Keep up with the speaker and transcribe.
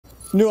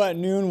New at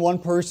noon, one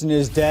person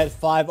is dead,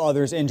 5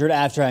 others injured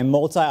after a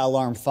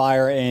multi-alarm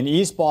fire in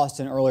East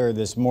Boston earlier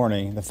this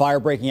morning. The fire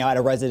breaking out at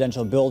a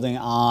residential building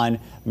on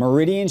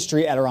Meridian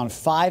Street at around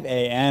 5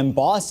 a.m.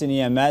 Boston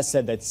EMS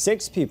said that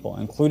 6 people,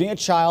 including a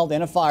child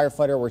and a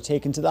firefighter, were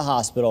taken to the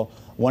hospital,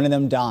 one of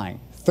them dying.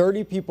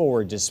 30 people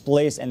were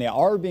displaced, and they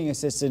are being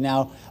assisted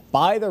now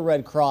by the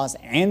Red Cross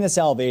and the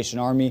Salvation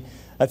Army.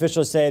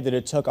 Officials say that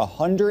it took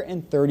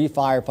 130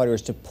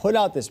 firefighters to put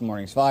out this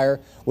morning's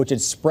fire, which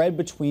had spread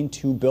between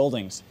 2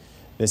 buildings.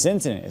 This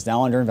incident is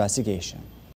now under investigation.